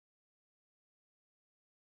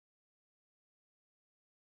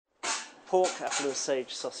pork, apple and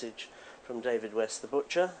sage sausage from David West the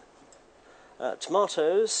butcher.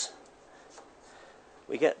 Tomatoes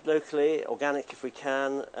we get locally, organic if we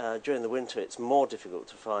can. During the winter it's more difficult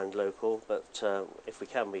to find local, but if we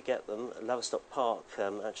can we get them. Laverstock Park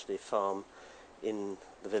actually farm in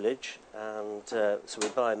the village, and so we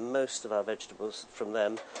buy most of our vegetables from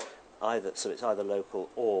them, so it's either local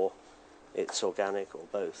or it's organic or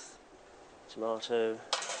both. Tomato.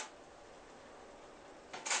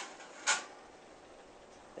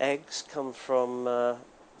 Eggs come from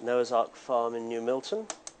Noah's Ark Farm in New Milton,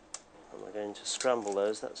 and we're going to scramble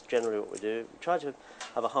those. That's generally what we do. We try to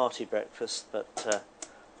have a hearty breakfast, but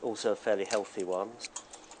also a fairly healthy one.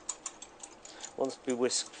 Wants to be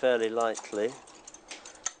whisked fairly lightly,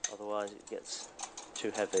 otherwise it gets too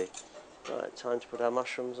heavy. Right, time to put our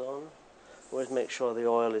mushrooms on. Always make sure the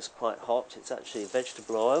oil is quite hot. It's actually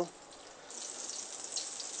vegetable oil.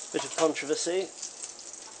 Bit of controversy.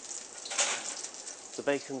 The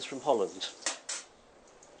bacon's from Holland.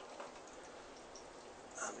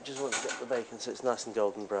 We just want to get the bacon so it's nice and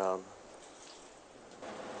golden brown.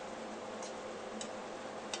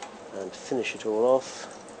 And finish it all off.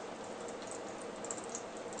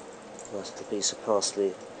 Nice little piece of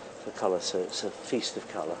parsley for colour, so it's a feast of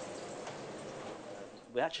colour.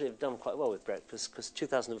 We actually have done quite well with breakfast, because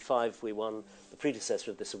 2005 we won the predecessor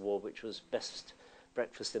of this award, which was Best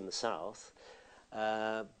Breakfast in the South.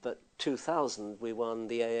 But 2000 we won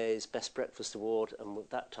the AA's Best Breakfast Award, and at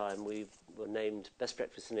that time we were named Best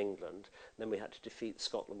Breakfast in England. Then we had to defeat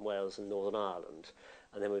Scotland, Wales and Northern Ireland,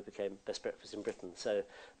 and then we became Best Breakfast in Britain. So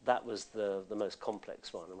that was the most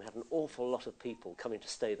complex one, and we had an awful lot of people coming to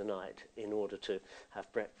stay the night in order to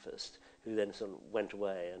have breakfast, who then sort of went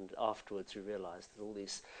away, and afterwards we realised that all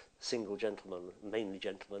these single gentlemen, mainly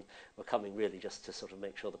gentlemen, were coming really just to sort of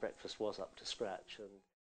make sure the breakfast was up to scratch.